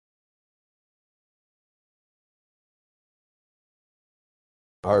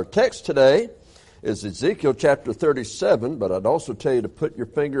Our text today is Ezekiel chapter 37, but I'd also tell you to put your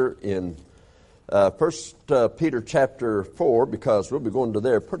finger in 1 Peter chapter 4, because we'll be going to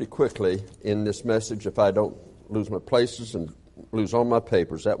there pretty quickly in this message if I don't lose my places and lose all my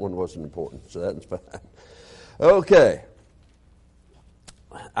papers. That one wasn't important, so that's fine. Okay.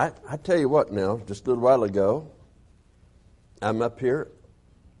 I tell you what now, just a little while ago, I'm up here.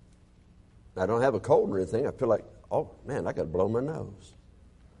 I don't have a cold or anything. I feel like, oh, man, I got to blow my nose.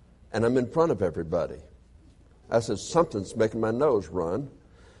 And I'm in front of everybody. I said, something's making my nose run.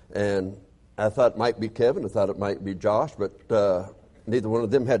 And I thought it might be Kevin. I thought it might be Josh. But neither one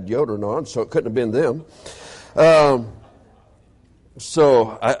of them had deodorant on, so it couldn't have been them.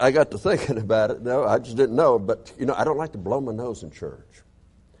 So I got to thinking about it. No, I just didn't know. But, I don't like to blow my nose in church.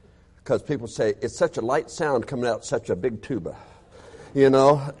 Because people say, it's such a light sound coming out such a big tuba.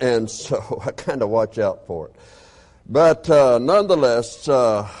 And so I kind of watch out for it. But nonetheless,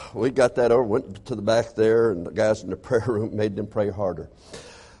 we got that over, went to the back there, and the guys in the prayer room made them pray harder.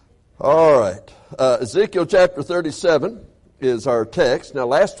 All right. Ezekiel chapter 37 is our text. Now,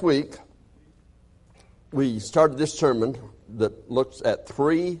 last week, we started this sermon that looks at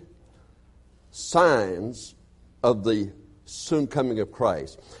 3 signs of the soon coming of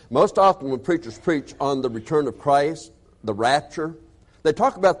Christ. Most often when preachers preach on the return of Christ, the rapture, they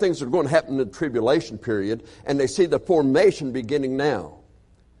talk about things that are going to happen in the tribulation period, and they see the formation beginning now.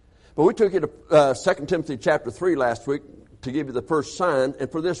 But we took you to 2 Timothy chapter 3 last week to give you the first sign,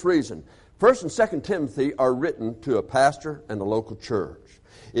 and for this reason. 1 and 2 Timothy are written to a pastor and a local church.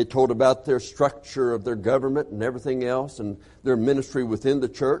 It told about their structure of their government and everything else, and their ministry within the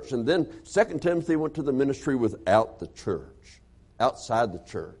church. And then 2 Timothy went to the ministry without the church, outside the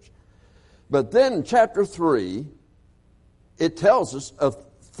church. But then in chapter 3, it tells us of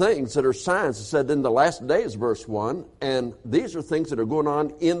things that are signs. It said in the last days, verse 1, and these are things that are going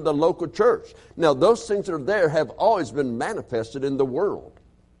on in the local church. Now, those things that are there have always been manifested in the world.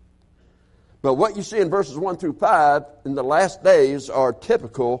 But what you see in verses 1 through 5 in the last days are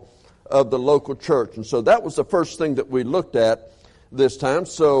typical of the local church. And so that was the first thing that we looked at this time.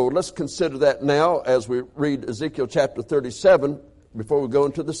 So let's consider that now as we read Ezekiel chapter 37 before we go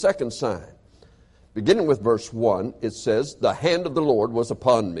into the second sign. Beginning with verse 1, it says, the hand of the Lord was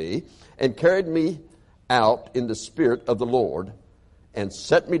upon me, and carried me out in the spirit of the Lord, and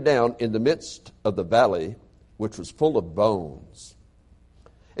set me down in the midst of the valley, which was full of bones,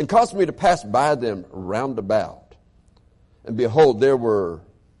 and caused me to pass by them round about. And behold, there were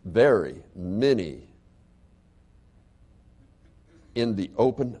very many in the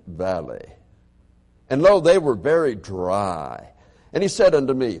open valley. And lo, they were very dry. And he said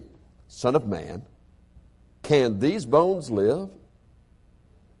unto me, Son of man, can these bones live?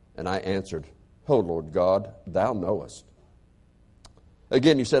 And I answered, O Lord God, thou knowest.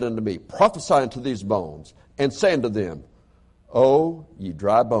 Again he said unto me, prophesy unto these bones, and say unto them, O ye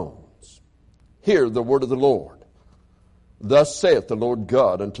dry bones, hear the word of the Lord. Thus saith the Lord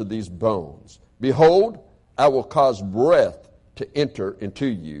God unto these bones, behold, I will cause breath to enter into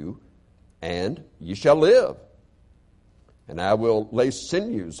you, and ye shall live. And I will lay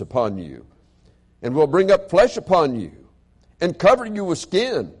sinews upon you, and will bring up flesh upon you, and cover you with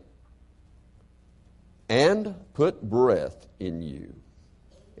skin, and put breath in you,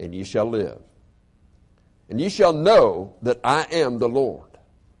 and ye shall live. And ye shall know that I am the Lord.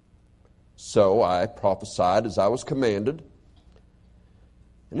 So I prophesied as I was commanded.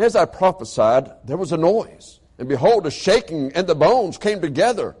 And as I prophesied, there was a noise. And behold, a shaking, and the bones came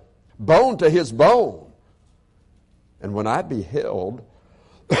together, bone to his bone. And when I beheld,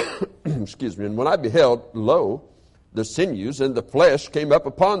 excuse me, and when I beheld, lo, the sinews and the flesh came up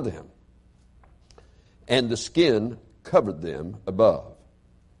upon them, and the skin covered them above.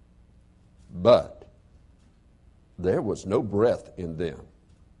 But there was no breath in them.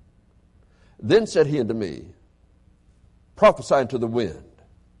 Then said he unto me, prophesy unto the wind.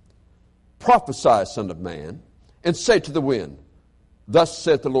 Prophesy, son of man, and say to the wind, thus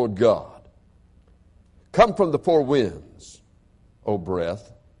saith the Lord God, come from the 4 winds, O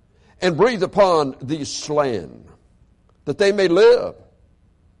breath, and breathe upon these slain, that they may live.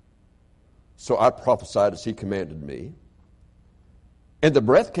 So I prophesied as he commanded me, and the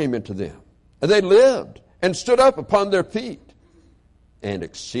breath came into them, and they lived, and stood up upon their feet, an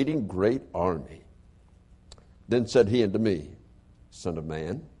exceeding great army. Then said he unto me, Son of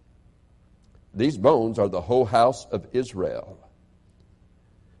man, these bones are the whole house of Israel.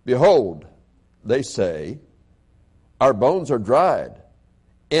 Behold, they say, our bones are dried,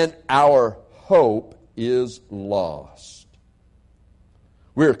 and our hope is lost.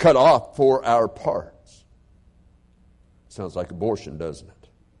 We are cut off for our parts. Sounds like abortion, doesn't it?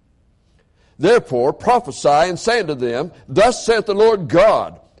 Therefore prophesy and say unto them, Thus saith the Lord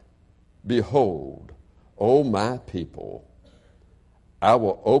God, Behold, O my people, I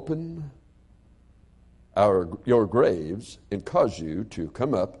will open your graves and cause you to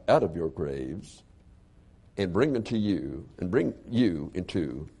come up out of your graves and bring you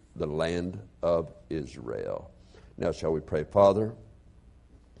into the land of Israel. Now shall we pray? Father,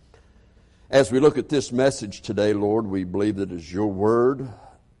 as we look at this message today, Lord, we believe that it's your word,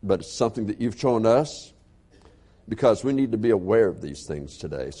 but it's something that you've shown us because we need to be aware of these things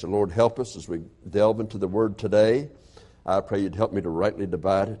today. So Lord, help us as we delve into the word today. I pray you'd help me to rightly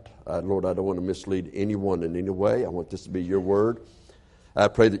divide it. Lord, I don't want to mislead anyone in any way. I want this to be your word. I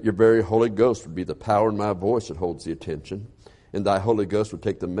pray that your very Holy Ghost would be the power in my voice that holds the attention, and thy Holy Ghost would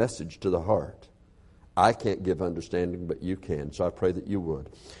take the message to the heart. I can't give understanding, but you can, so I pray that you would.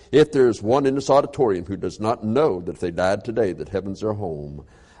 If there is one in this auditorium who does not know that if they died today, that heaven's their home,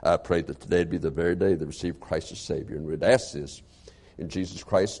 I pray that today would be the very day they receive Christ as Savior. And we'd ask this in Jesus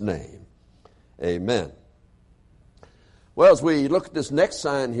Christ's name. Amen. Well, as we look at this next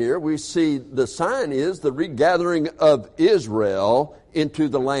sign here, we see the sign is the regathering of Israel into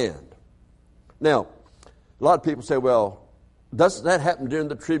the land. Now, a lot of people say, well, doesn't that happen during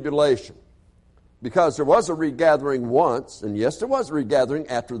the tribulation? Because there was a regathering once, and yes, there was a regathering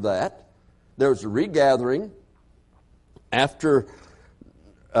after that. There was a regathering after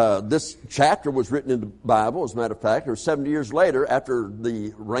this chapter was written in the Bible. As a matter of fact, it was 70 years later after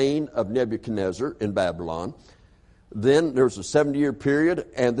the reign of Nebuchadnezzar in Babylon. Then there was a 70-year period,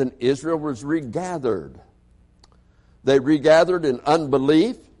 and then Israel was regathered. They regathered in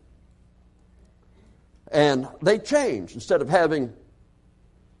unbelief, and they changed. Instead of having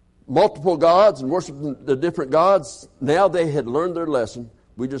multiple gods and worshiping the different gods, now they had learned their lesson.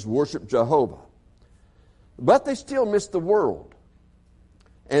 We just worship Jehovah. But they still missed the world.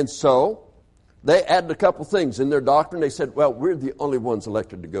 And so they added a couple things in their doctrine. They said, well, we're the only ones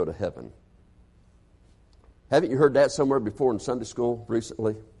elected to go to heaven. Haven't you heard that somewhere before in Sunday school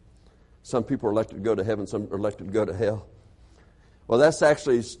recently? Some people are elected to go to heaven, some are elected to go to hell. Well, that's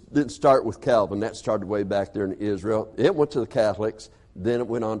actually didn't start with Calvin. That started way back there in Israel. It went to the Catholics, then it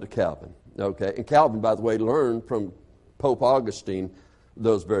went on to Calvin. Okay, and Calvin, by the way, learned from Pope Augustine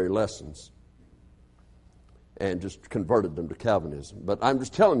those very lessons and just converted them to Calvinism. But I'm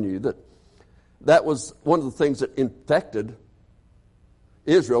just telling you that that was one of the things that infected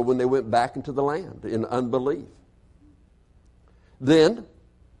Israel when they went back into the land in unbelief. Then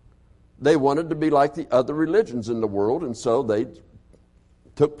they wanted to be like the other religions in the world, and so they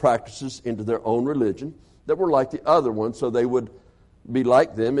took practices into their own religion that were like the other ones, so they would be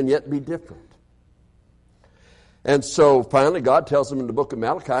like them and yet be different. And so finally God tells them in the book of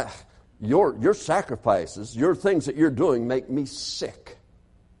Malachi, your sacrifices, your things that you're doing make me sick.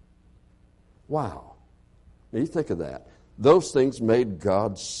 Wow. Now you think of that. Those things made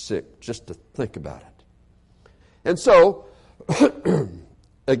God sick, just to think about it. And so,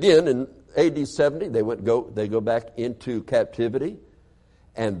 again, in AD 70, they go back into captivity,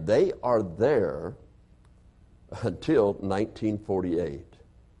 and they are there until 1948.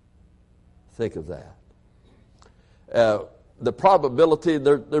 Think of that. The probability,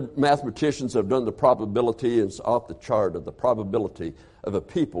 their mathematicians have done the probability, it's off the chart of the probability of a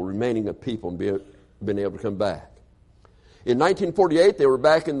people remaining a people and being able to come back. In 1948, they were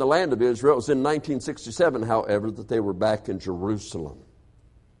back in the land of Israel. It was in 1967, however, that they were back in Jerusalem.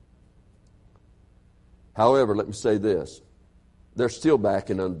 However, let me say this. They're still back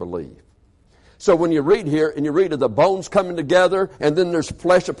in unbelief. So when you read here, and you read of the bones coming together, and then there's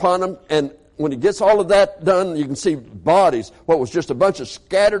flesh upon them, and when he gets all of that done, you can see bodies, what was just a bunch of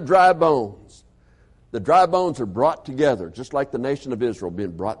scattered dry bones. The dry bones are brought together, just like the nation of Israel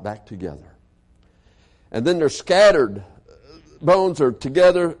being brought back together. And then they're scattered bones are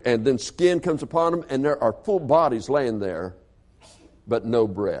together, and then skin comes upon them, and there are full bodies laying there, but no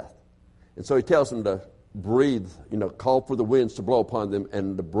breath. And so he tells them to breathe, call for the winds to blow upon them,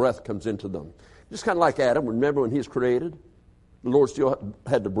 and the breath comes into them. Just kind of like Adam. Remember when he was created? The Lord still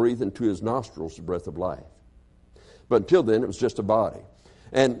had to breathe into his nostrils the breath of life. But until then, it was just a body.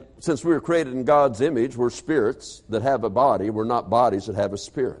 And since we were created in God's image, we're spirits that have a body. We're not bodies that have a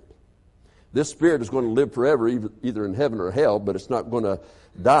spirit. This spirit is going to live forever, either in heaven or hell, but it's not going to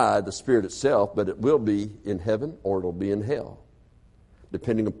die, the spirit itself, but it will be in heaven or it'll be in hell,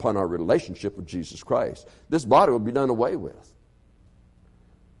 depending upon our relationship with Jesus Christ. This body will be done away with.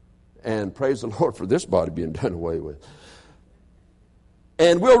 And praise the Lord for this body being done away with.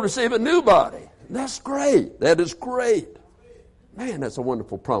 And we'll receive a new body. That's great. That is great. Man, that's a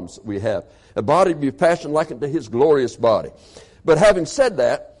wonderful promise that we have. A body to be fashioned like unto his glorious body. But having said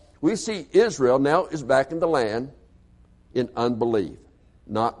that, We see Israel now is back in the land in unbelief,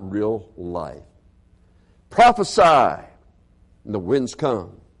 not real life. Prophesy, and the winds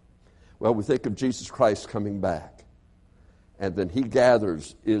come. Well, we think of Jesus Christ coming back, and then he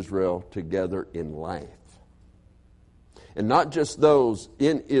gathers Israel together in life. And not just those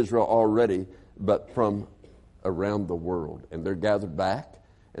in Israel already, but from around the world. And they're gathered back,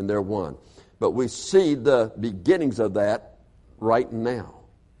 and they're one. But we see the beginnings of that right now.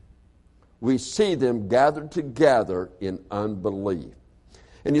 We see them gathered together in unbelief.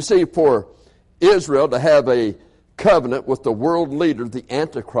 And you see, for Israel to have a covenant with the world leader, the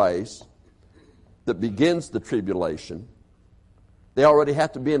Antichrist, that begins the tribulation, they already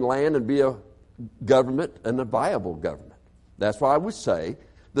have to be in land and be a government and a viable government. That's why I would say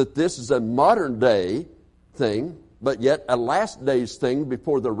that this is a modern day thing, but yet a last days thing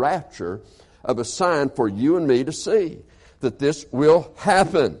before the rapture, of a sign for you and me to see that this will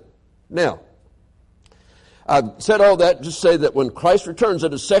happen. Now, I've said all that to say that when Christ returns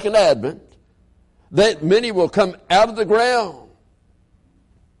at his second advent, that many will come out of the ground.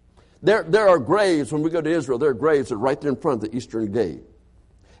 There are graves, when we go to Israel, there are graves that are right there in front of the eastern gate.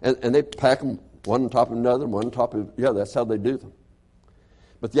 And they pack them one on top of another, one on top of the other. That's how they do them.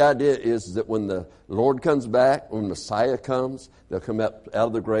 But the idea is that when the Lord comes back, when Messiah comes, they'll come out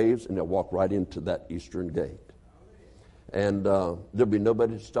of the graves and they'll walk right into that eastern gate. And there'll be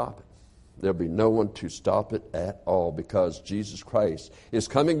nobody to stop it. There'll be no one to stop it at all, because Jesus Christ is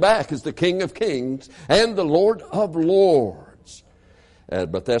coming back as the King of Kings and the Lord of Lords.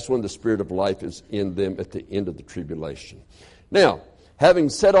 But that's when the Spirit of life is in them at the end of the tribulation. Now, having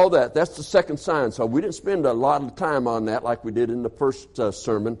said all that, that's the second sign. So we didn't spend a lot of time on that like we did in the first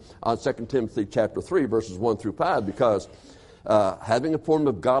sermon on 2 Timothy chapter 3, verses 1 through 5, because having a form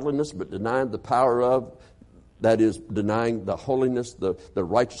of godliness but denying the power of, that is, denying the holiness, the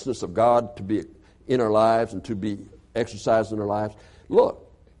righteousness of God to be in our lives and to be exercised in our lives.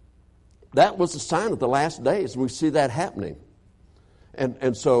 Look, that was a sign of the last days, and we see that happening.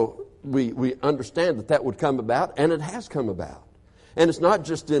 And so we understand that would come about, and it has come about. And it's not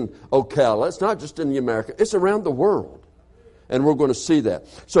just in Ocala, it's not just in America, it's around the world. And we're going to see that.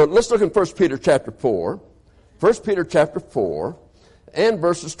 So let's look in 1 Peter chapter 4. 1 Peter chapter 4 and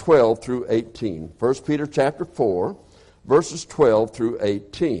verses 12 through 18. 1 Peter chapter 4, verses 12 through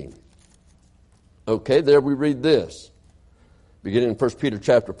 18. Okay, there we read this. Beginning in 1 Peter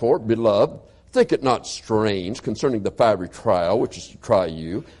chapter 4, Beloved, think it not strange concerning the fiery trial which is to try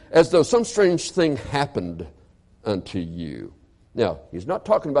you, as though some strange thing happened unto you. Now, he's not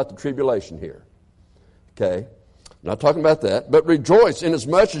talking about the tribulation here. Okay? Not talking about that. But rejoice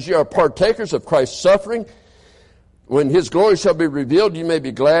inasmuch as you are partakers of Christ's suffering. When his glory shall be revealed, you may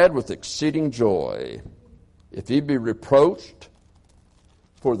be glad with exceeding joy. If ye be reproached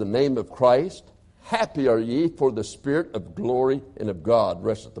for the name of Christ, happy are ye, for the Spirit of glory and of God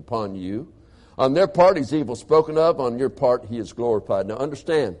resteth upon you. On their part he's evil spoken of, on your part he is glorified. Now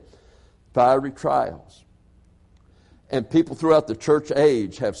understand, fiery trials. And people throughout the church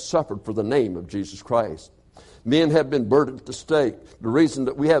age have suffered for the name of Jesus Christ. Men have been burned at the stake. The reason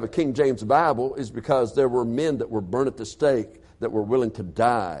that we have a King James Bible is because there were men that were burned at the stake that were willing to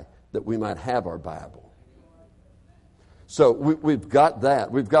die that we might have our Bible. So we've got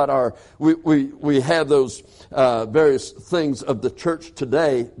that. We've got our, we have those various things of the church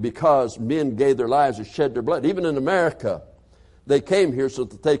today because men gave their lives and shed their blood. Even in America, they came here so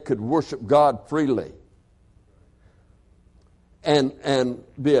that they could worship God freely. And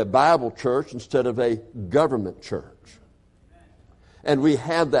be a Bible church instead of a government church. And we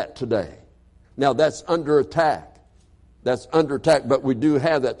have that today. Now that's under attack. That's under attack, but we do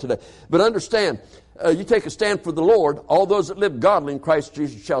have that today. But understand, you take a stand for the Lord, all those that live godly in Christ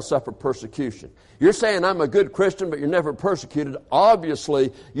Jesus shall suffer persecution. You're saying I'm a good Christian, but you're never persecuted.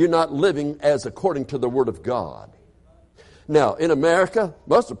 Obviously, you're not living as according to the Word of God. Now, in America,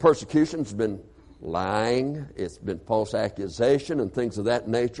 most of the persecution has been lying, it's been false accusation and things of that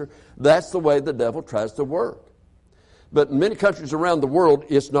nature. That's the way the devil tries to work. But in many countries around the world,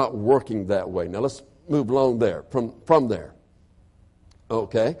 it's not working that way. Now let's move along there, from there.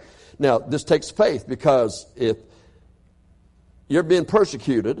 Okay? Now this takes faith, because if you're being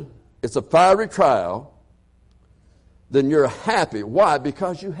persecuted, it's a fiery trial, then you're happy. Why?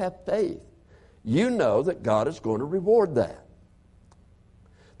 Because you have faith. You know that God is going to reward that.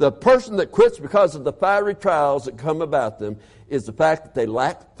 The person that quits because of the fiery trials that come about them is the fact that they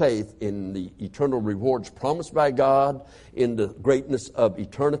lack faith in the eternal rewards promised by God, in the greatness of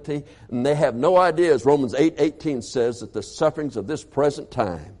eternity. And they have no idea, as Romans 8:18 says, that the sufferings of this present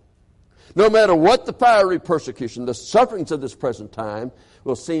time No matter what the fiery persecution, the sufferings of this present time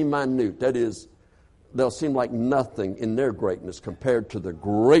will seem minute. That is, they'll seem like nothing in their greatness compared to the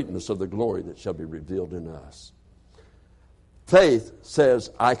greatness of the glory that shall be revealed in us. Faith says,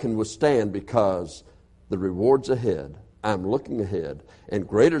 I can withstand because the reward's ahead. I'm looking ahead, and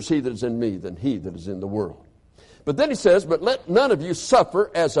greater is he that is in me than he that is in the world. But then he says, but let none of you suffer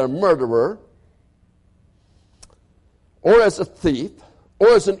as a murderer, or as a thief, or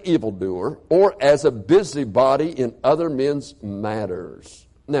as an evildoer, or as a busybody in other men's matters.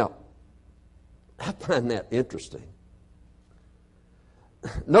 Now, I find that interesting.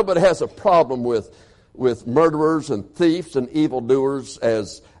 Nobody has a problem with murderers and thieves and evildoers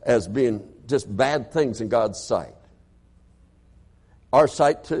as being just bad things in God's sight. Our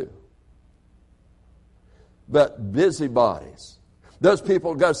sight too. But busybodies, those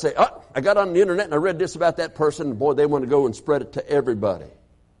people got to say, oh, I got on the internet and I read this about that person, and boy, they want to go and spread it to everybody.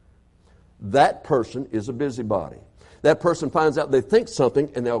 That person is a busybody. That person finds out they think something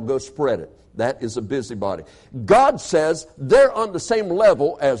and they'll go spread it. That is a busybody. God says they're on the same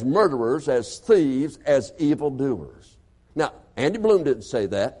level as murderers, as thieves, as evildoers. Now, Andy Bloom didn't say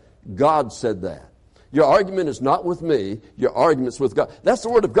that. God said that. Your argument is not with me. Your argument's with God. That's the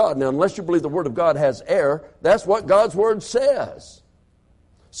Word of God. Now, unless you believe the Word of God has error, that's what God's Word says.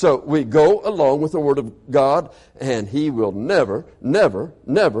 So we go along with the Word of God, and He will never, never,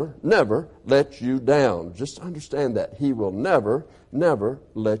 never, never let you down. Just understand that. He will never, never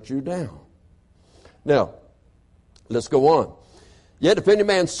let you down. Now, let's go on. Yet if any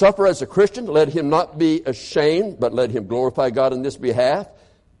man suffer as a Christian, let him not be ashamed, but let him glorify God in this behalf.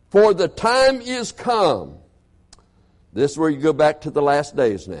 For the time is come. This is where you go back to the last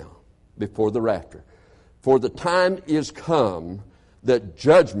days now, before the rapture. For the time is come that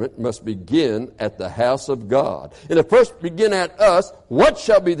judgment must begin at the house of God. And if first begin at us, what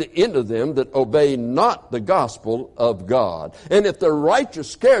shall be the end of them that obey not the gospel of God? And if the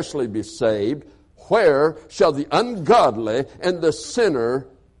righteous scarcely be saved, where shall the ungodly and the sinner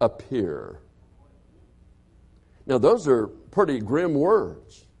appear? Now, those are pretty grim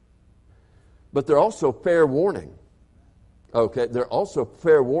words, but they're also fair warning. Okay, they're also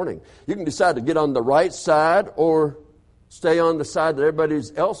fair warning. You can decide to get on the right side or stay on the side that everybody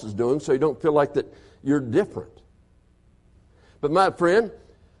else is doing so you don't feel like that you're different. But my friend,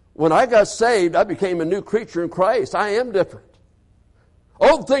 when I got saved, I became a new creature in Christ. I am different.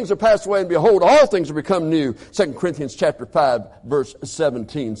 Old things are passed away, and behold, all things are become new. 2 Corinthians chapter 5, verse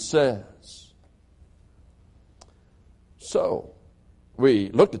 17 says. So, we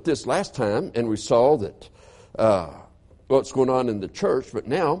looked at this last time, and we saw that what's going on in the church. But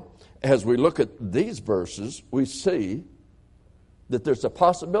now, as we look at these verses, we see that there's a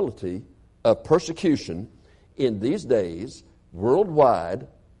possibility of persecution in these days worldwide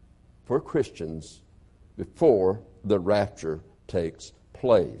for Christians before the rapture takes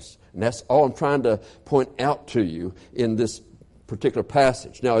place. And that's all I'm trying to point out to you in this particular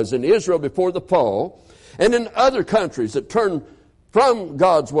passage. Now, as in Israel before the fall, and in other countries that turn from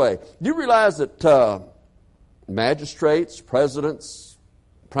God's way, you realize that magistrates, presidents,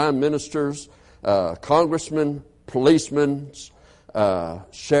 prime ministers, congressmen, policemen,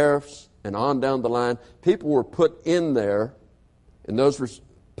 sheriffs, and on down the line, people were put in there in those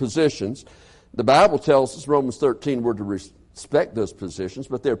positions. The Bible tells us, Romans 13, we're to respect those positions,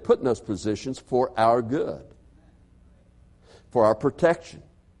 but they're put in those positions for our good, for our protection.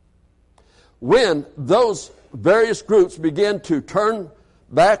 When those various groups begin to turn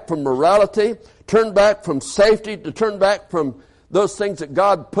back from morality, turn back from safety, to turn back from those things that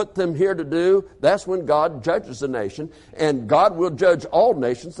God put them here to do, that's when God judges the nation, and God will judge all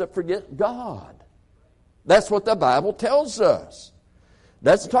nations that forget God. That's what the Bible tells us.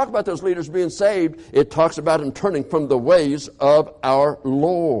 Doesn't talk about those leaders being saved. It talks about them turning from the ways of our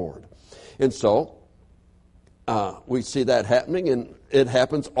Lord. And so, we see that happening, and it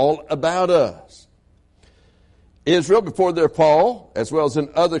happens all about us. Israel, before their fall, as well as in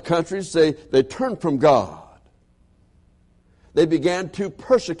other countries, they turned from God. They began to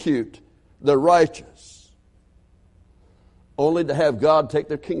persecute the righteous, only to have God take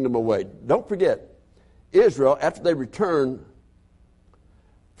their kingdom away. Don't forget, Israel, after they returned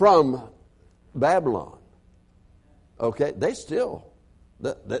from Babylon, okay,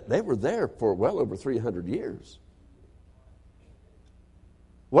 they were there for well over 300 years.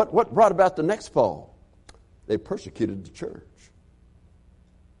 What brought about the next fall? They persecuted the church.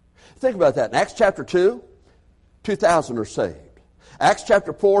 Think about that. In Acts chapter 2, 2,000 are saved. Acts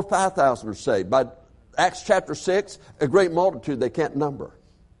chapter 4, 5,000 are saved. By Acts chapter 6, a great multitude they can't number.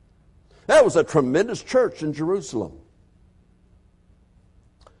 That was a tremendous church in Jerusalem.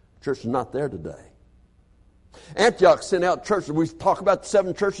 Church is not there today. Antioch sent out churches. We talk about the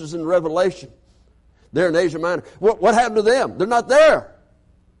 7 churches in Revelation. They're in Asia Minor. What happened to them? They're not there.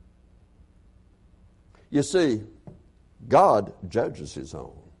 You see, God judges His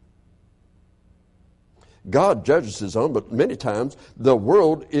own. God judges His own, but many times the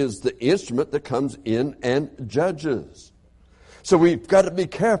world is the instrument that comes in and judges. So we've got to be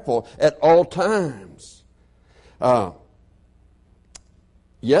careful at all times.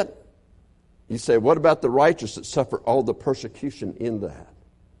 Yet, you say, what about the righteous that suffer all the persecution in that?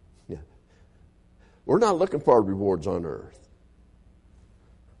 Yeah. We're not looking for our rewards on earth.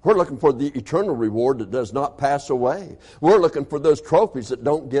 We're looking for the eternal reward that does not pass away. We're looking for those trophies that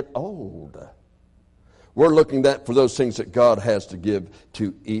don't get old. We're looking for those things that God has to give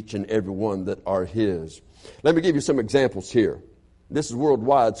to each and every one that are His. Let me give you some examples here. This is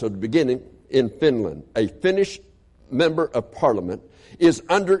worldwide, so at the beginning, in Finland, a Finnish member of parliament is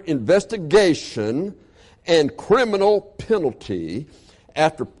under investigation and criminal penalty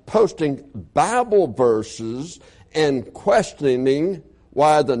after posting Bible verses and questioning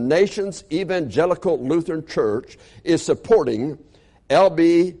why the nation's evangelical Lutheran Church is supporting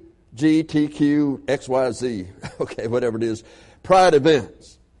LGBTQ, okay, whatever it is, pride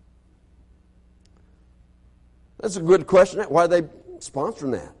events. That's a good question. Why are they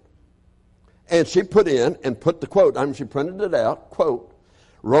sponsoring that? And she put the quote, she printed it out, quote,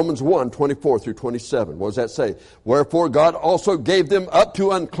 Romans 1, 24 through 27. What does that say? Wherefore God also gave them up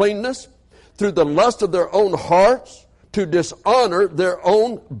to uncleanness through the lust of their own hearts, to dishonor their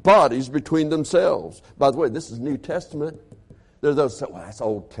own bodies between themselves. By the way, this is New Testament. There are those who say, well, that's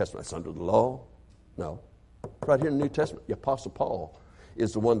Old Testament. That's under the law. No. Right here in the New Testament, the Apostle Paul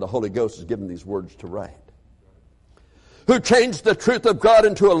is the one the Holy Ghost has given these words to write. Who changed the truth of God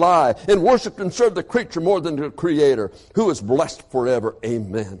into a lie and worshiped and served the creature more than the Creator, who is blessed forever.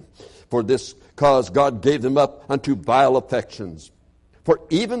 Amen. For this cause God gave them up unto vile affections. For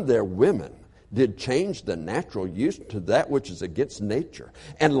even their women did change the natural use to that which is against nature.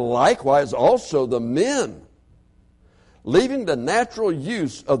 And likewise also the men, leaving the natural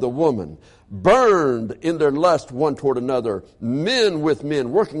use of the woman, burned in their lust one toward another, men with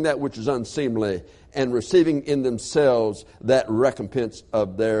men, working that which is unseemly, and receiving in themselves that recompense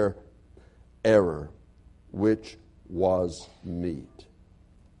of their error, which was meet.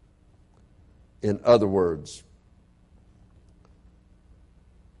 In other words,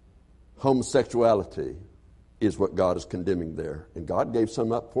 homosexuality is what God is condemning there. And God gave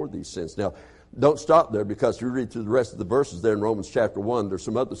some up for these sins. Now, don't stop there, because if you read through the rest of the verses there in Romans chapter 1, there's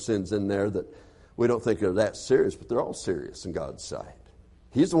some other sins in there that we don't think are that serious, but they're all serious in God's sight.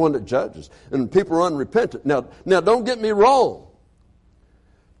 He's the one that judges. And people are unrepentant. Now don't get me wrong.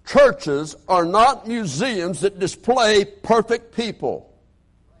 Churches are not museums that display perfect people.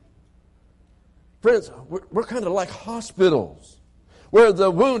 Friends, we're kind of like hospitals, where the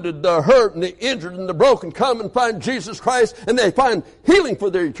wounded, the hurt, and the injured, and the broken come and find Jesus Christ, and they find healing for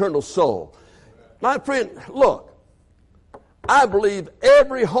their eternal soul. My friend, look, I believe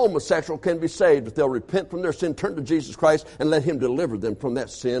every homosexual can be saved if they'll repent from their sin, turn to Jesus Christ, and let Him deliver them from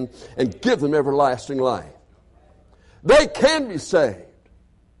that sin and give them everlasting life. They can be saved.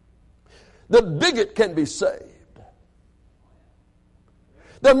 The bigot can be saved.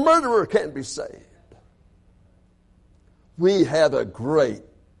 The murderer can be saved. We have a great,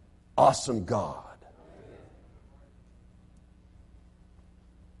 awesome God.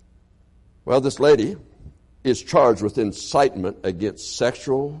 Well, this lady is charged with incitement against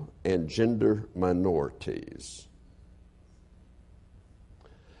sexual and gender minorities.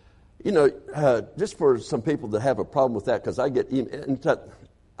 You know, just for some people that have a problem with that, because I get email,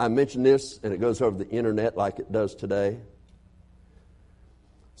 I mention this and it goes over the internet like it does today.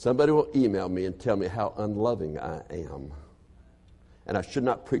 Somebody will email me and tell me how unloving I am. And I should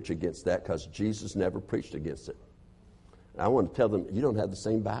not preach against that, because Jesus never preached against it. I want to tell them, you don't have the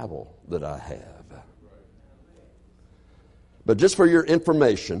same Bible that I have. But just for your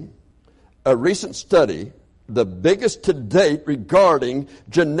information, a recent study, the biggest to date regarding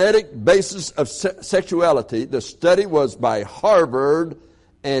genetic basis of sexuality, the study was by Harvard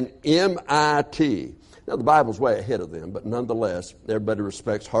and MIT. Now, the Bible's way ahead of them, but nonetheless, everybody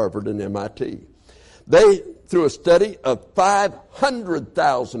respects Harvard and MIT. They, through a study of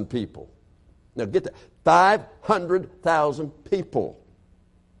 500,000 people. Now, get that. 500,000 people.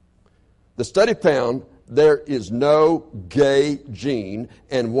 The study found there is no gay gene,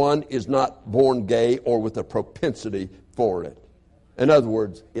 and one is not born gay or with a propensity for it. In other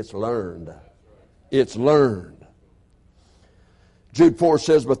words, it's learned. It's learned. Jude 4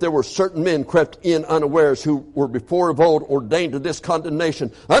 says, but there were certain men crept in unawares who were before of old ordained to this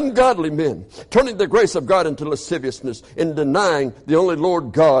condemnation, ungodly men, turning the grace of God into lasciviousness and denying the only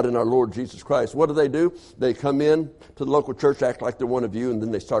Lord God and our Lord Jesus Christ. What do? They come in to the local church, act like they're one of you, and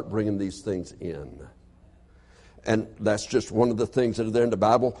then they start bringing these things in. And that's just one of the things that are there in the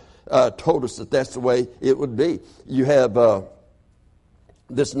Bible. Told us that that's the way it would be. You have,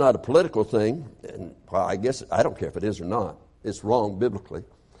 this is not a political thing, and well, I guess I don't care if it is or not. It's wrong biblically.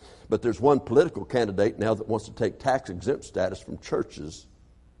 But there's one political candidate now that wants to take tax-exempt status from churches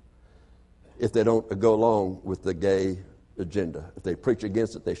if they don't go along with the gay agenda. If they preach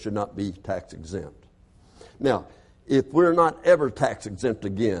against it, they should not be tax-exempt. Now, if we're not ever tax-exempt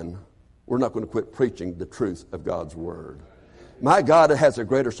again, we're not going to quit preaching the truth of God's Word. My God has a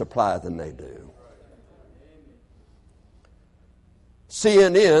greater supply than they do.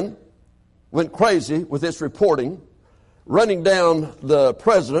 CNN went crazy with its reporting, running down the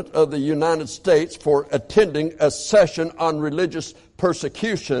President of the United States for attending a session on religious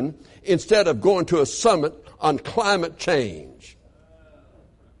persecution instead of going to a summit on climate change.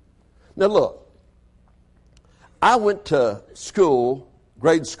 Now look, I went to school,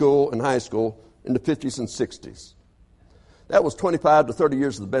 grade school and high school in the 50s and 60s. That was 25 to 30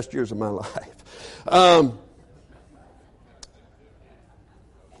 years of the best years of my life.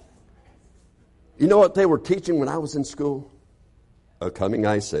 You know what they were teaching when I was in school? A coming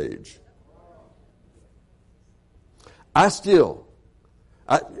ice age. Are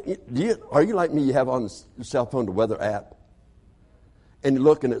you like me? You have on your cell phone the weather app, and you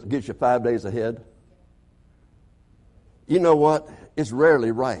look and it gives you 5 days ahead. You know what? It's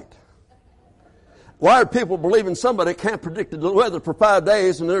rarely right. Why are people believing somebody can't predict the weather for 5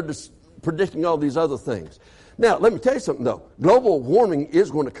 days and they're just predicting all these other things? Now, let me tell you something though. Global warming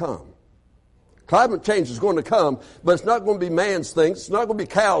is going to come. Climate change is going to come, but it's not going to be man's thing. It's not going to be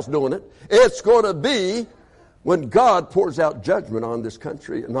cows doing it. It's going to be when God pours out judgment on this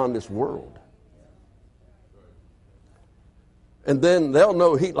country and on this world. And then they'll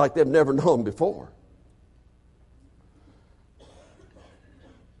know heat like they've never known before.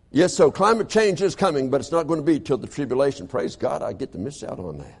 Yes, so climate change is coming, but it's not going to be till the tribulation. Praise God, I get to miss out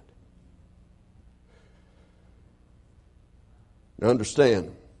on that. Now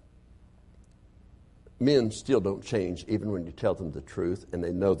understand, men still don't change even when you tell them the truth and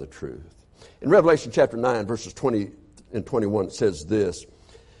they know the truth. In Revelation chapter 9, verses 20 and 21, it says this,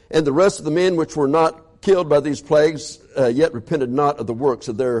 and the rest of the men which were not killed by these plagues yet repented not of the works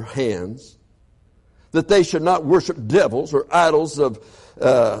of their hands, that they should not worship devils or idols of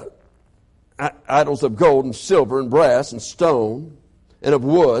gold and silver and brass and stone and of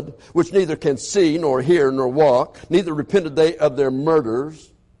wood, which neither can see nor hear nor walk, neither repented they of their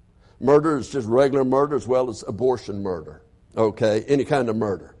murders. Murder is just regular murder as well as abortion murder. Okay, any kind of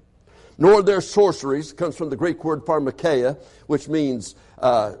murder. Nor their sorceries, comes from the Greek word pharmakeia, which means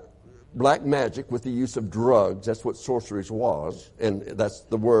black magic with the use of drugs. That's what sorceries was, and that's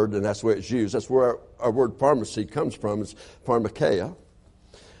the word, and that's where it's used. That's where our word pharmacy comes from, is pharmakeia.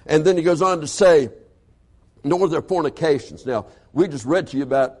 And then he goes on to say, nor their fornications. Now, we just read to you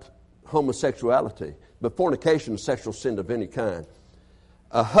about homosexuality, but fornication is sexual sin of any kind.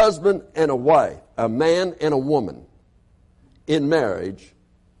 A husband and a wife, a man and a woman in marriage,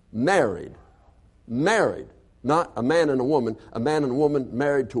 married, not a man and a woman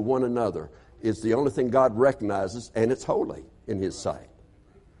married to one another is the only thing God recognizes, and it's holy in His sight.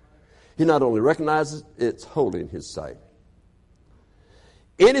 He not only recognizes, it's holy in His sight.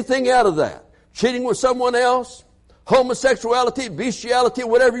 Anything out of that, cheating with someone else, homosexuality, bestiality,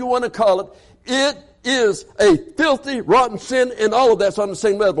 whatever you want to call it, it is a filthy, rotten sin, and all of that's on the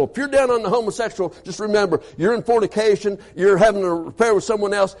same level. If you're down on the homosexual, just remember, you're in fornication, you're having an affair with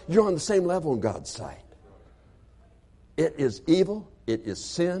someone else, you're on the same level in God's sight. It is evil, it is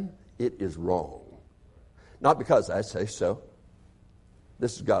sin, it is wrong. Not because I say so.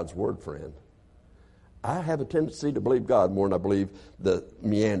 This is God's word, friend. I have a tendency to believe God more than I believe the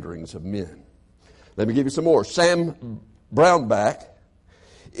meanderings of men. Let me give you some more. Sam Brownback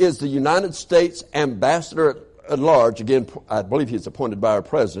is the United States ambassador at large, again, I believe he's appointed by our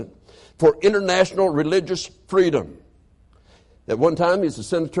president, for international religious freedom. At one time, he's a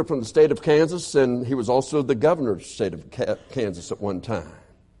senator from the state of Kansas, and he was also the governor of the state of Kansas at one time.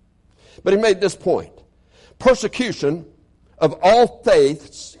 But he made this point. Persecution of all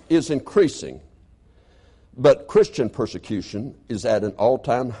faiths is increasing, but Christian persecution is at an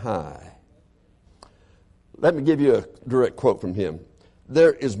all-time high. Let me give you a direct quote from him.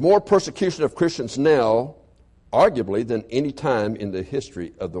 There is more persecution of Christians now, arguably, than any time in the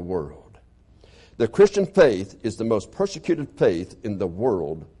history of the world. The Christian faith is the most persecuted faith in the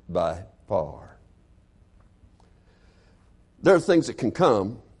world by far. There are things that can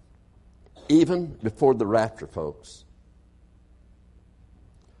come even before the rapture, folks.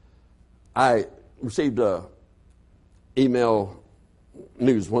 I received a email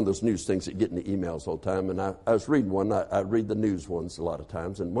news, one of those news things that get in the emails all the time, and I was reading one. I read the news ones a lot of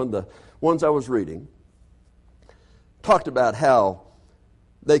times, and one of the ones I was reading talked about how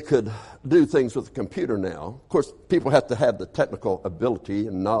they could do things with a computer now. Of course, people have to have the technical ability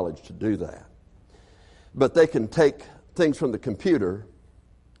and knowledge to do that. But they can take things from the computer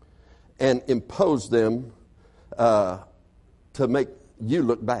and impose them to make you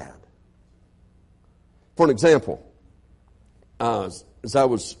look bad. For an example, as I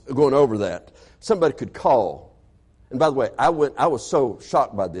was going over that, somebody could call. And by the way, I was so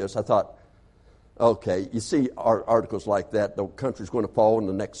shocked by this, I thought, okay, you see articles like that, the country's going to fall in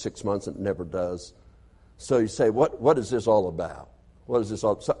the next 6 months, and it never does. So you say, what is this all about? What is this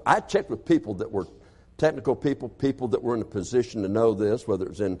all? So I checked with people that were technical people that were in a position to know this, whether it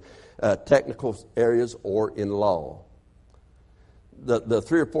was in technical areas or in law. The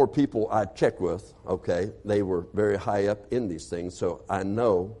 3 or 4 people I checked with, okay, they were very high up in these things, so I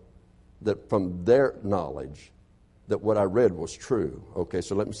know that from their knowledge that what I read was true. Okay,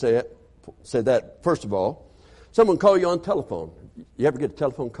 so let me say that. First of all, someone call you on telephone. You ever get a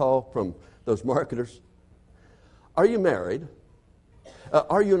telephone call from those marketers? Are you married?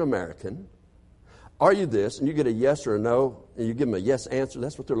 Are you an American? Are you this? And you get a yes or a no, and you give them a yes answer.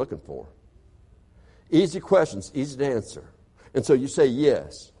 That's what they're looking for. Easy questions, easy to answer. And so you say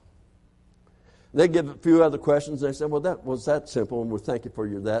yes. They give a few other questions, and they say, well, that was that simple, and we'll thank you for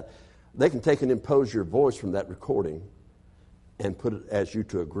your that. They can take and impose your voice from that recording and put it as you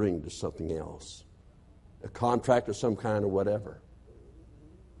to agreeing to something else, a contract of some kind or whatever.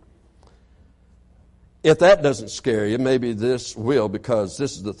 If that doesn't scare you, maybe this will, because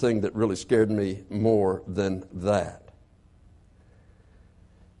this is the thing that really scared me more than that.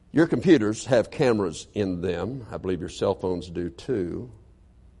 Your computers have cameras in them. I believe your cell phones do too.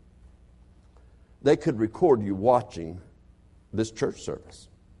 They could record you watching this church service.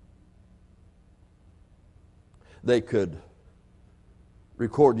 They could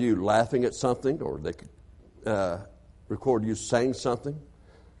record you laughing at something, or they could record you saying something,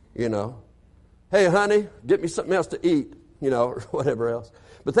 you know. Hey, honey, get me something else to eat, you know, or whatever else.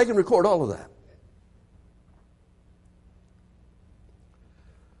 But they can record all of that.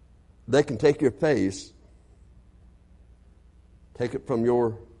 They can take your face, take it from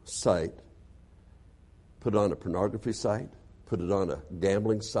your site, put it on a pornography site, put it on a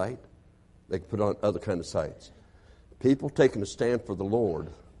gambling site. They can put it on other kind of sites. People taking a stand for the Lord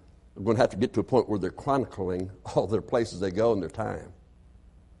are going to have to get to a point where they're chronicling all their places they go and their time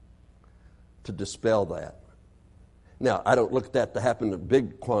to dispel that. Now, I don't look at that to happen in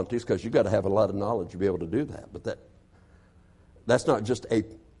big quantities, because you've got to have a lot of knowledge to be able to do that. But that's not just a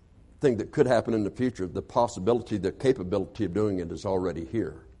thing that could happen in the future. The possibility, the capability of doing it is already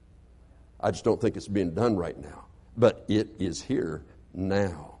here. I just don't think it's being done right now. But it is here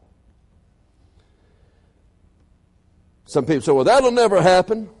now. Some people say, well, that'll never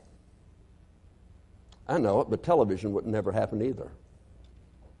happen. I know it, but television would never happen either.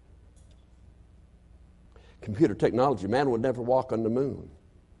 Computer technology, man would never walk on the moon.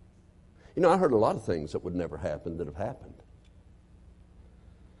 You know, I heard a lot of things that would never happen that have happened.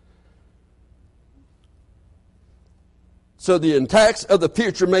 So the attacks of the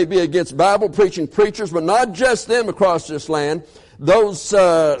future may be against Bible-preaching preachers, but not just them across this land. Those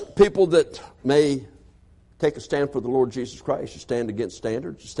people that may take a stand for the Lord Jesus Christ. You stand against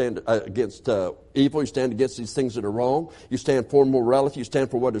standards. You stand against evil. You stand against these things that are wrong. You stand for morality. You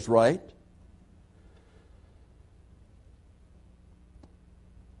stand for what is right.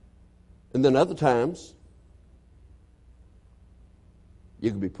 And then other times,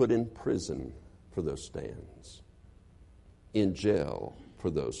 you can be put in prison for those stands, in jail for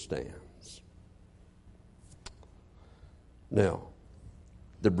those stands. Now,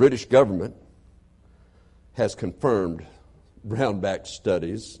 the British government has confirmed Brownback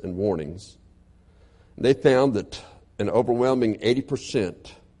studies and warnings. They found that an overwhelming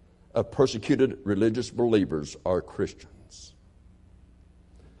 80% of persecuted religious believers are Christians.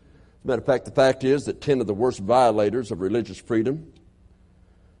 As a matter of fact, the fact is that 10 of the worst violators of religious freedom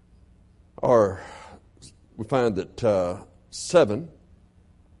we find that 7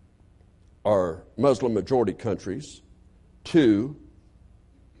 are Muslim majority countries, 2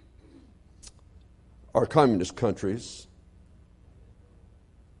 are communist countries,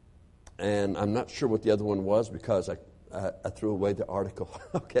 and I'm not sure what the other one was because I threw away the article.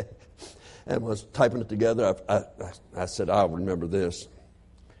 Okay. And was typing it together. I said, I'll remember this.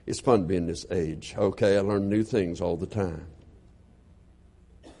 It's fun being this age. Okay, I learn new things all the time.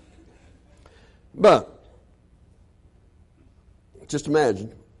 But just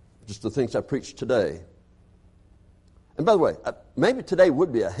imagine just the things I preached today. And by the way, maybe today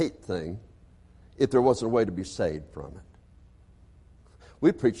would be a hate thing if there wasn't a way to be saved from it.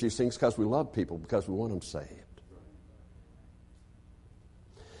 We preach these things because we love people, because we want them saved.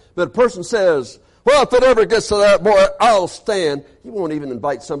 But a person says, well, if it ever gets to that, boy, I'll stand. You won't even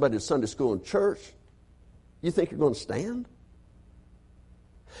invite somebody to Sunday school and church. You think you're going to stand?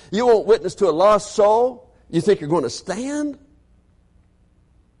 You won't witness to a lost soul. You think you're going to stand?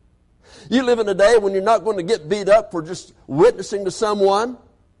 You live in a day when you're not going to get beat up for just witnessing to someone.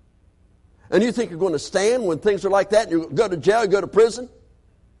 And you think you're going to stand when things are like that and you go to jail, you go to prison?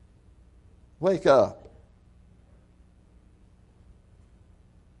 Wake up.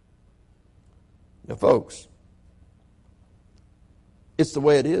 Now, folks, it's the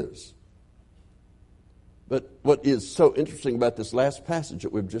way it is. But what is so interesting about this last passage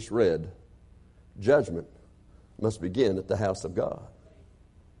that we've just read, judgment must begin at the house of God.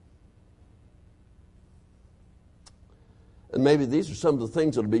 And maybe these are some of the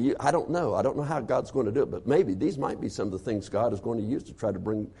things that will be, I don't know. I don't know how God's going to do it, but maybe these might be some of the things God is going to use to try to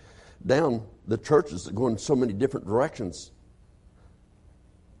bring down the churches that go in so many different directions.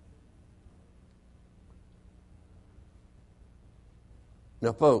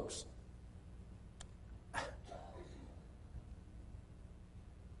 Now, folks,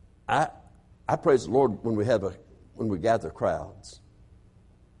 I praise the Lord when we gather crowds.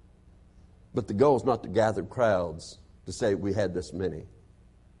 But the goal is not to gather crowds to say we had this many.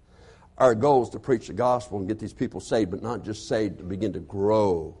 Our goal is to preach the gospel and get these people saved, but not just saved, to begin to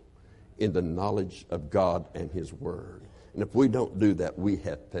grow in the knowledge of God and His Word. And if we don't do that, we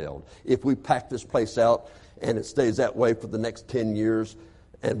have failed. If we pack this place out and it stays that way for the next 10 years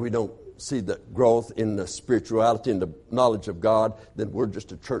and we don't see the growth in the spirituality and the knowledge of God, then we're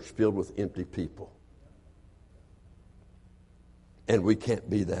just a church filled with empty people. And we can't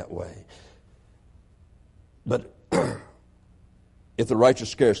be that way. But if the righteous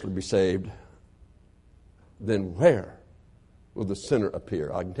scarcely be saved, then where will the sinner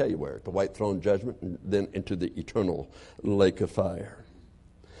appear? I can tell you where. At the white throne judgment, and then into the eternal lake of fire.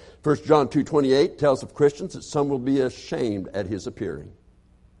 1 John 2:28 tells of Christians that some will be ashamed at His appearing.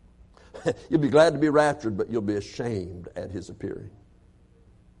 You'll be glad to be raptured, but you'll be ashamed at His appearing.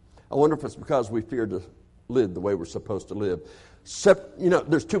 I wonder if it's because we fear to live the way we're supposed to live.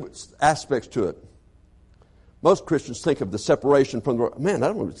 There's two aspects to it. Most Christians think of the separation from the world. Man,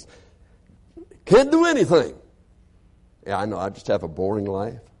 can't do anything. Yeah, I know, I just have a boring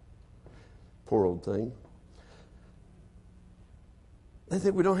life. Poor old thing. They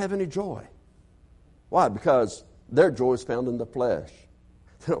think we don't have any joy. Why? Because their joy is found in the flesh.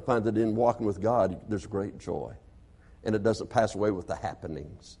 They don't find that in walking with God, there's great joy. And it doesn't pass away with the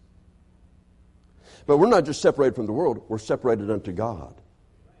happenings. But we're not just separated from the world, we're separated unto God.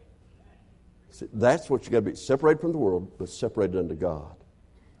 See, that's what you got to be. Separated from the world, but separated unto God.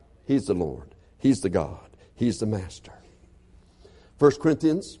 He's the Lord. He's the God. He's the Master. 1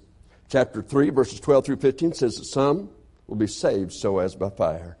 Corinthians chapter 3, verses 12 through 15 says that some will be saved so as by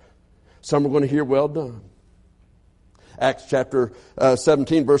fire. Some are going to hear, well done. Acts chapter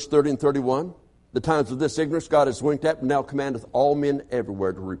 17, verse 30 and 31. The times of this ignorance God has winked at, and now commandeth all men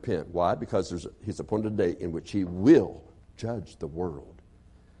everywhere to repent. Why? Because He's appointed a day in which He will judge the world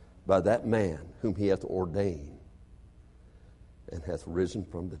by that man whom He hath ordained and hath risen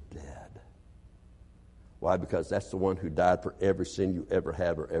from the dead. Why? Because that's the one who died for every sin you ever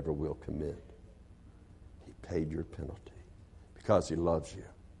have or ever will commit. He paid your penalty because He loves you.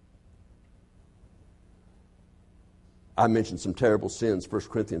 I mentioned some terrible sins. 1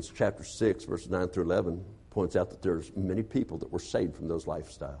 Corinthians chapter 6, verses 9 through 11 points out that there's many people that were saved from those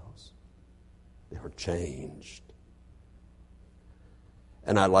lifestyles. They were changed.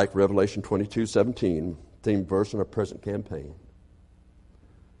 And I like Revelation 22:17, theme verse in our present campaign.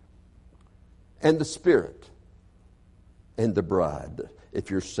 And the Spirit and the bride.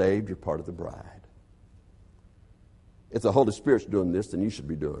 If you're saved, you're part of the bride. If the Holy Spirit's doing this, then you should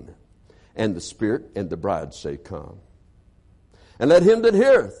be doing it. And the Spirit and the bride say, come. And let him that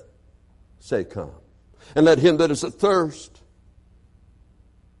heareth say, come. And let him that is athirst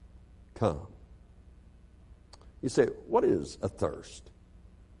come. You say, what is a thirst?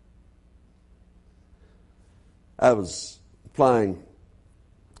 I was flying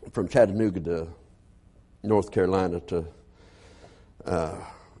from Chattanooga to North Carolina to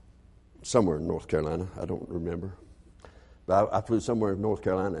somewhere in North Carolina. I don't remember. But I flew somewhere in North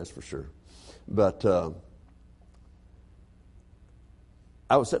Carolina, that's for sure. But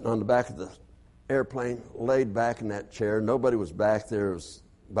I was sitting on the back of the airplane, laid back in that chair. Nobody was back there. It was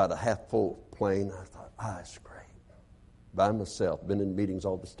about a half-full plane. I thought, it's great. By myself. Been in meetings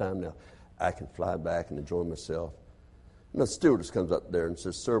all this time now. I can fly back and enjoy myself. And the stewardess comes up there and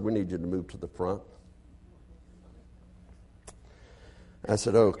says, "Sir, we need you to move to the front." I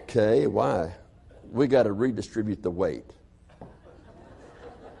said, "Okay, why?" "We got to redistribute the weight."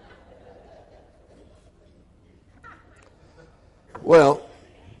 Well,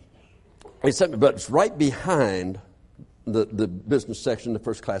 he said, but it's right behind the business section, the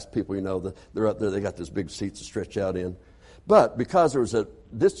first class people, they're up there, they got those big seats to stretch out in. But because there was a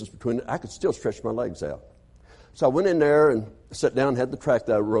distance between it, I could still stretch my legs out. So I went in there and sat down, had the tract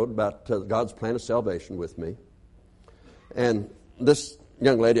that I wrote about God's plan of salvation with me. And this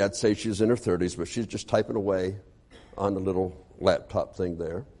young lady, I'd say she's in her 30s, but she's just typing away on the little laptop thing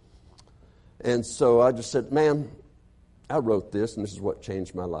there. And so I just said, "Ma'am, I wrote this, and this is what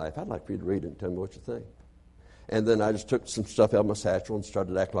changed my life. I'd like for you to read it and tell me what you think." And then I just took some stuff out of my satchel and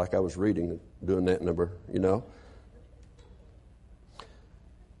started acting like I was reading, doing that number,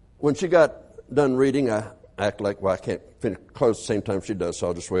 When she got done reading, I act like, I can't close at the same time she does, so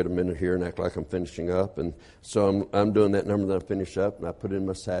I'll just wait a minute here and act like I'm finishing up. And so I'm doing that number, then I finish up, and I put it in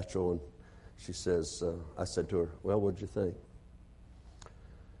my satchel, and she says, I said to her, "Well, what'd you think?"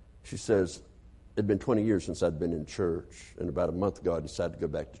 She says, "It'd been 20 years since I'd been in church, and about a month ago I decided to go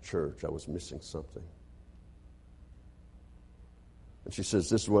back to church. I was missing something." And she says,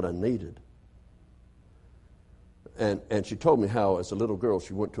 "This is what I needed." And she told me how, as a little girl,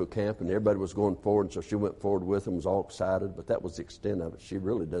 she went to a camp and everybody was going forward, and so she went forward with them, was all excited, but that was the extent of it. She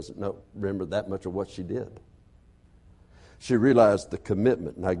really doesn't remember that much of what she did. She realized the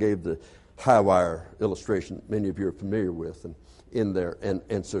commitment, and I gave the high wire illustration that many of you are familiar with, and in there,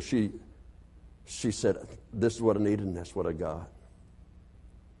 and so she said, "This is what I needed, and that's what I got."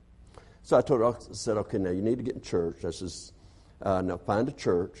 So I told her, I said, "Okay, now you need to get in church." I says, "Now find a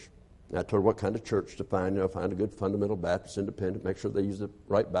church." And I told her what kind of church to find. Find a good fundamental Baptist independent, make sure they use the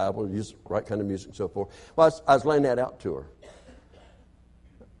right Bible, use the right kind of music and so forth. Well, I was laying that out to her.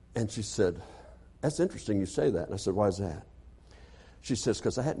 And she said, "That's interesting you say that." And I said, "Why is that?" She says,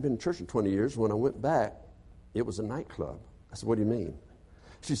 "Because I hadn't been in church in 20 years. When I went back, it was a nightclub." I said, "What do you mean?"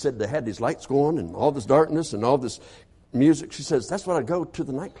 She said, "They had these lights going and all this darkness and all this music." She says, "That's what I go to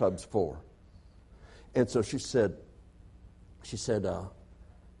the nightclubs for." And so she said,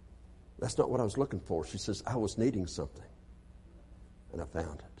 "That's not what I was looking for." She says, "I was needing something, and I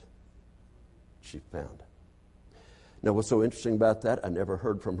found it." She found it. Now, what's so interesting about that, I never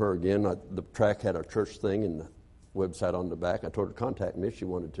heard from her again. The track had our church thing and the website on the back. I told her to contact me if she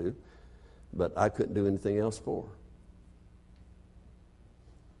wanted to, but I couldn't do anything else for her.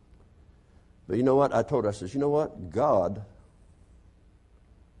 But you know what? I told her, I says, "You know what? God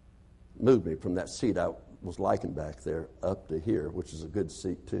moved me from that seat I was liking back there up to here, which is a good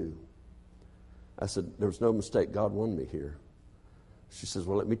seat too." I said, "There was no mistake. God wanted me here." She says,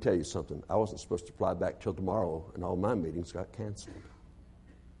 "Well, let me tell you something. I wasn't supposed to fly back till tomorrow, and all my meetings got canceled."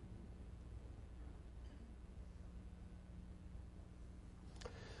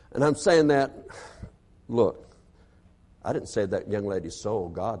 And I'm saying that, look, I didn't save that young lady's soul.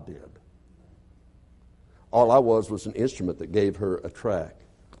 God did. All I was an instrument that gave her a track.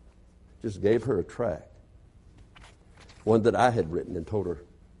 Just gave her a track. One that I had written and told her,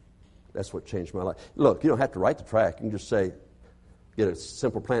 that's what changed my life. Look, you don't have to write the track. You can just say, get a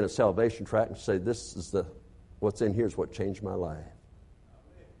simple plan of salvation track and say, this is what's in here is what changed my life.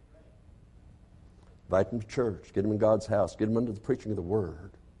 Invite them to church. Get them in God's house. Get them under the preaching of the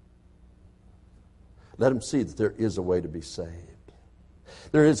Word. Let them see that there is a way to be saved.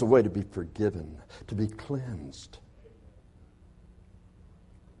 There is a way to be forgiven, to be cleansed.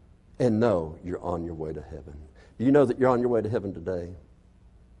 And know you're on your way to heaven. Do you know that you're on your way to heaven today?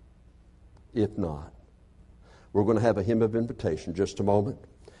 If not, we're going to have a hymn of invitation in just a moment.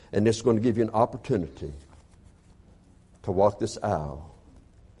 And this is going to give you an opportunity to walk this aisle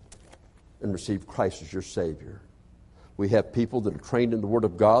and receive Christ as your Savior. We have people that are trained in the Word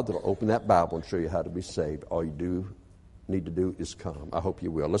of God that will open that Bible and show you how to be saved. All you need to do is come. I hope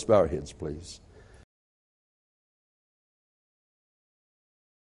you will. Let's bow our heads, please.